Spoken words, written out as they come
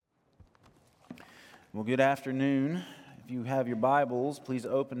Well, good afternoon. If you have your Bibles, please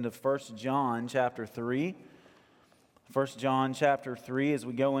open to 1 John chapter 3. 1 John chapter 3, as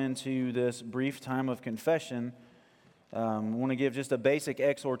we go into this brief time of confession, I want to give just a basic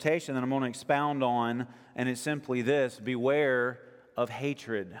exhortation that I'm going to expound on, and it's simply this: beware of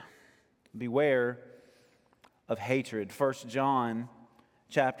hatred. Beware of hatred. 1 John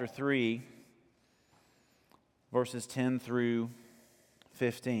chapter 3, verses 10 through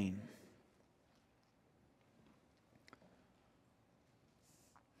 15.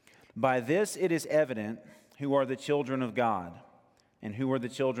 By this it is evident who are the children of God and who are the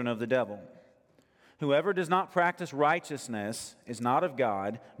children of the devil. Whoever does not practice righteousness is not of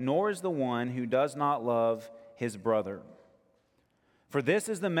God, nor is the one who does not love his brother. For this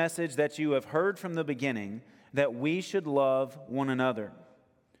is the message that you have heard from the beginning, that we should love one another.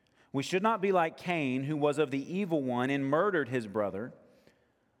 We should not be like Cain, who was of the evil one and murdered his brother.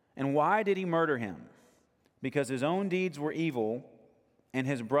 And why did he murder him? Because his own deeds were evil and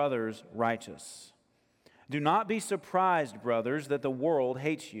his brother's righteous. Do not be surprised, brothers, that the world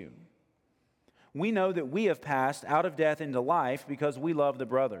hates you. We know that we have passed out of death into life because we love the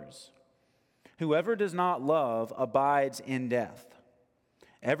brothers. Whoever does not love abides in death.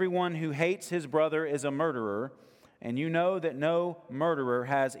 Everyone who hates his brother is a murderer, and you know that no murderer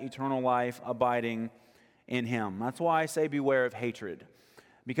has eternal life abiding in him. That's why I say beware of hatred.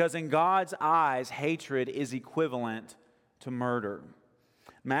 Because in God's eyes, hatred is equivalent to murder.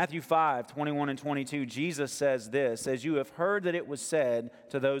 Matthew 5, 21 and 22, Jesus says this: "As you have heard that it was said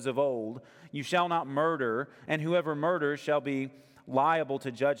to those of old, you shall not murder, and whoever murders shall be liable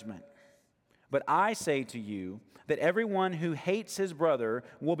to judgment. But I say to you that everyone who hates his brother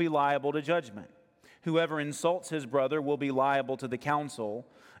will be liable to judgment. Whoever insults his brother will be liable to the council,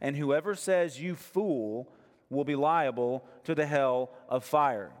 and whoever says, 'You fool,' will be liable to the hell of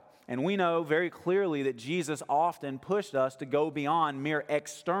fire." And we know very clearly that Jesus often pushed us to go beyond mere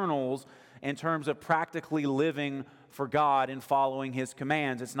externals in terms of practically living for God and following His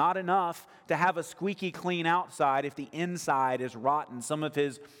commands. It's not enough to have a squeaky clean outside if the inside is rotten. Some of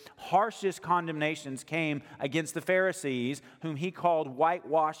His harshest condemnations came against the Pharisees, whom He called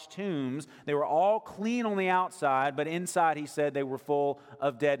whitewashed tombs. They were all clean on the outside, but inside, He said, they were full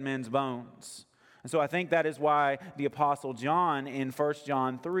of dead men's bones. And so I think that is why the Apostle John in 1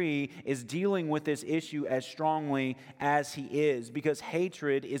 John 3 is dealing with this issue as strongly as he is, because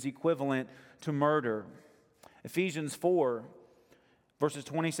hatred is equivalent to murder. Ephesians 4, verses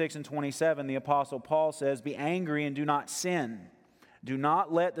 26 and 27, the Apostle Paul says, "Be angry and do not sin. Do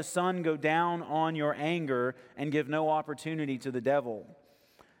not let the sun go down on your anger and give no opportunity to the devil."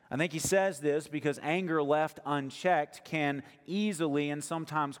 I think he says this because anger left unchecked can easily and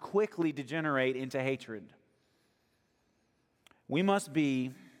sometimes quickly degenerate into hatred. We must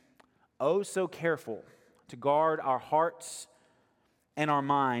be oh so careful to guard our hearts and our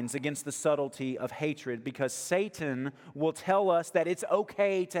minds against the subtlety of hatred, because Satan will tell us that it's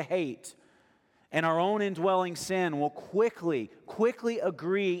okay to hate, and our own indwelling sin will quickly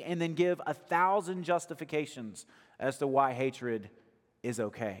agree and then give 1,000 justifications as to why hatred is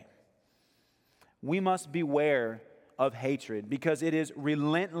okay. We must beware of hatred because it is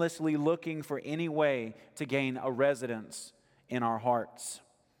relentlessly looking for any way to gain a residence in our hearts.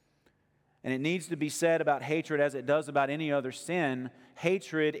 And it needs to be said about hatred as it does about any other sin: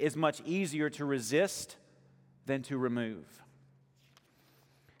 hatred is much easier to resist than to remove.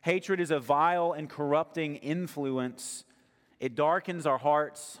 Hatred is a vile and corrupting influence. It darkens our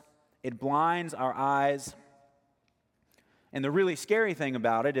hearts, it blinds our eyes. And the really scary thing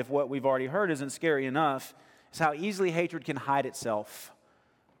about it, if what we've already heard isn't scary enough, is how easily hatred can hide itself.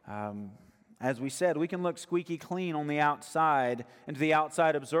 As we said, we can look squeaky clean on the outside, and to the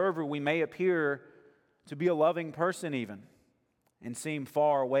outside observer, we may appear to be a loving person even, and seem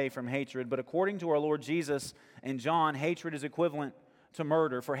far away from hatred. But according to our Lord Jesus and John, hatred is equivalent to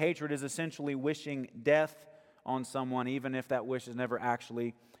murder, for hatred is essentially wishing death on someone, even if that wish is never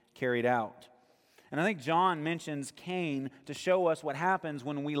actually carried out. And I think John mentions Cain to show us what happens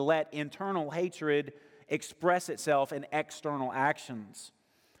when we let internal hatred express itself in external actions.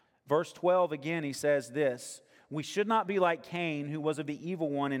 Verse 12 again, he says this: "We should not be like Cain, who was of the evil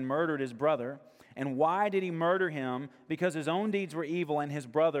one and murdered his brother. And why did he murder him? Because his own deeds were evil and his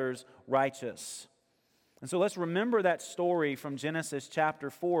brother's righteous." And so let's remember that story from Genesis chapter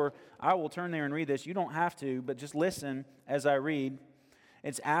 4. I will turn there and read this. You don't have to, but just listen as I read.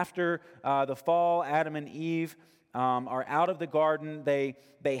 It's after the fall. Adam and Eve are out of the garden. They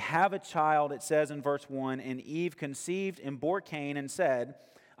have a child, it says in verse 1, "And Eve conceived and bore Cain and said,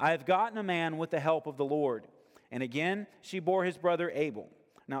 'I have gotten a man with the help of the Lord.' And again she bore his brother Abel.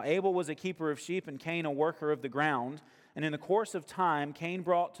 Now Abel was a keeper of sheep and Cain a worker of the ground. And in the course of time, Cain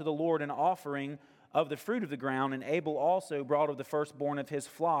brought to the Lord an offering of the fruit of the ground, and Abel also brought of the firstborn of his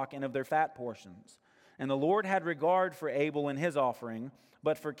flock and of their fat portions. And the Lord had regard for Abel and his offering,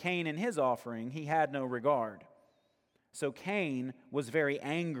 but for Cain and his offering he had no regard. So Cain was very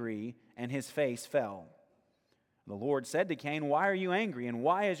angry, and his face fell. The Lord said to Cain, "Why are you angry, and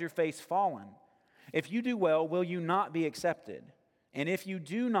why is your face fallen? If you do well, will you not be accepted? And if you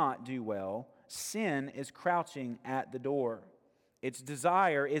do not do well, sin is crouching at the door. Its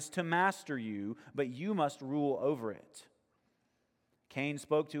desire is to master you, but you must rule over it." Cain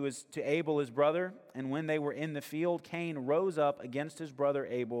spoke to Abel his brother, and when they were in the field, Cain rose up against his brother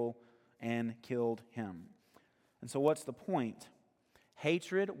Abel and killed him. And so what's the point?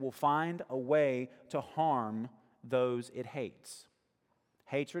 Hatred will find a way to harm those it hates.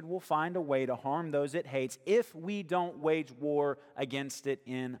 Hatred will find a way to harm those it hates if we don't wage war against it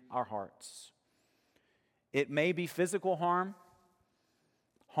in our hearts. It may be physical harm,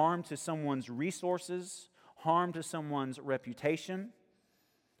 harm to someone's resources, harm to someone's reputation,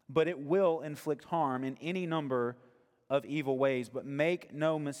 but it will inflict harm in any number of evil ways. But make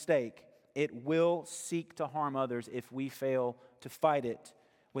no mistake, it will seek to harm others if we fail to fight it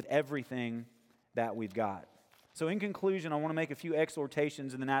with everything that we've got. So in conclusion, I want to make a few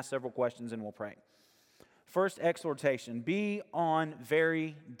exhortations and then ask several questions and we'll pray. First exhortation, be on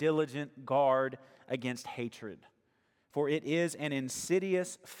very diligent guard against hatred, for it is an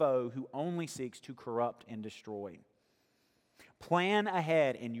insidious foe who only seeks to corrupt and destroy. Plan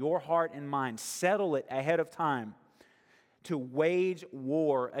ahead in your heart and mind, settle it ahead of time to wage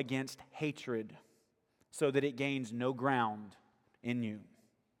war against hatred so that it gains no ground in you.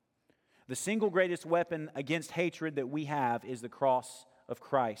 The single greatest weapon against hatred that we have is the cross of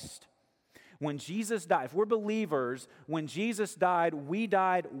Christ. When Jesus died, if we're believers, when Jesus died, we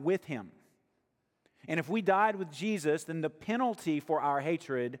died with him. And if we died with Jesus, then the penalty for our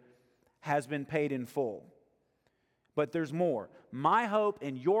hatred has been paid in full. But there's more. My hope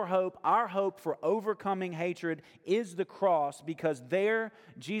and your hope, our hope for overcoming hatred is the cross, because there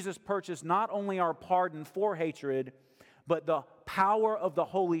Jesus purchased not only our pardon for hatred, but the power of the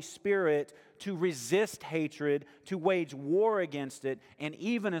Holy Spirit to resist hatred, to wage war against it, and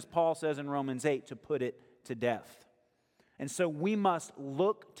even, as Paul says in Romans 8, to put it to death. And so we must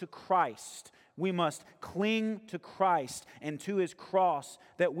look to Christ. We must cling to Christ and to his cross,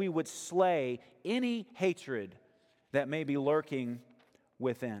 that we would slay any hatred that may be lurking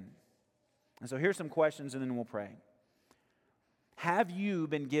within. And so here's some questions and then we'll pray. Have you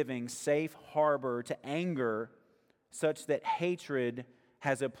been giving safe harbor to anger such that hatred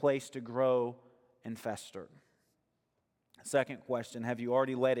has a place to grow and fester? Second question, have you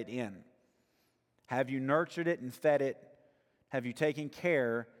already let it in? Have you nurtured it and fed it? Have you taken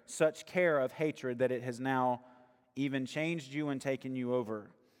such care of hatred that it has now even changed you and taken you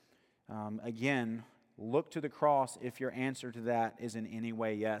over? Again, look to the cross if your answer to that is in any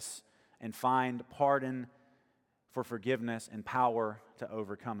way yes, and find pardon for forgiveness and power to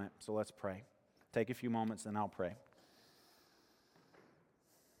overcome it. So let's pray. Take a few moments and I'll pray.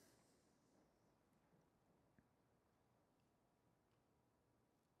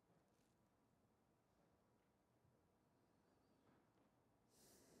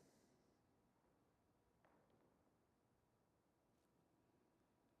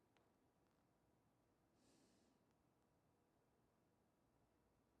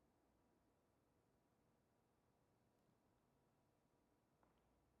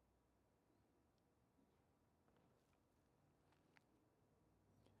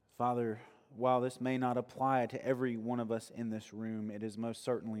 Father, while this may not apply to every one of us in this room, it is most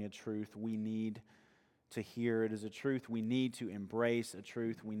certainly a truth we need to hear. It is a truth we need to embrace, a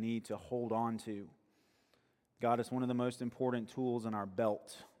truth we need to hold on to. God, is one of the most important tools in our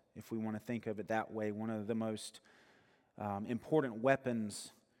belt, if we want to think of it that way, one of the most important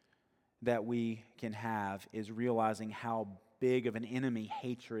weapons that we can have is realizing how big of an enemy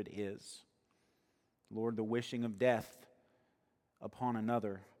hatred is. Lord, the wishing of death upon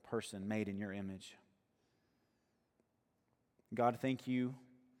another person made in your image. God, thank you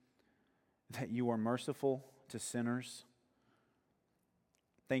that you are merciful to sinners.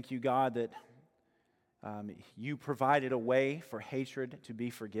 Thank you, God, that you provided a way for hatred to be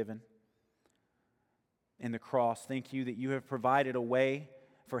forgiven in the cross. Thank you that you have provided a way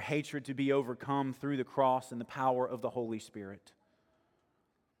for hatred to be overcome through the cross and the power of the Holy Spirit.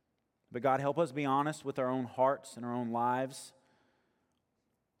 But God, help us be honest with our own hearts and our own lives.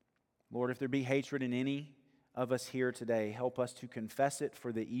 Lord, if there be hatred in any of us here today, help us to confess it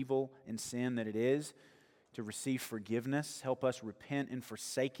for the evil and sin that it is. to receive forgiveness. Help us repent and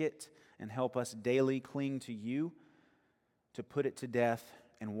forsake it, and help us daily cling to you, to put it to death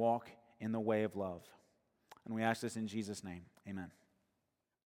and walk in the way of love. And we ask this in Jesus' name. Amen.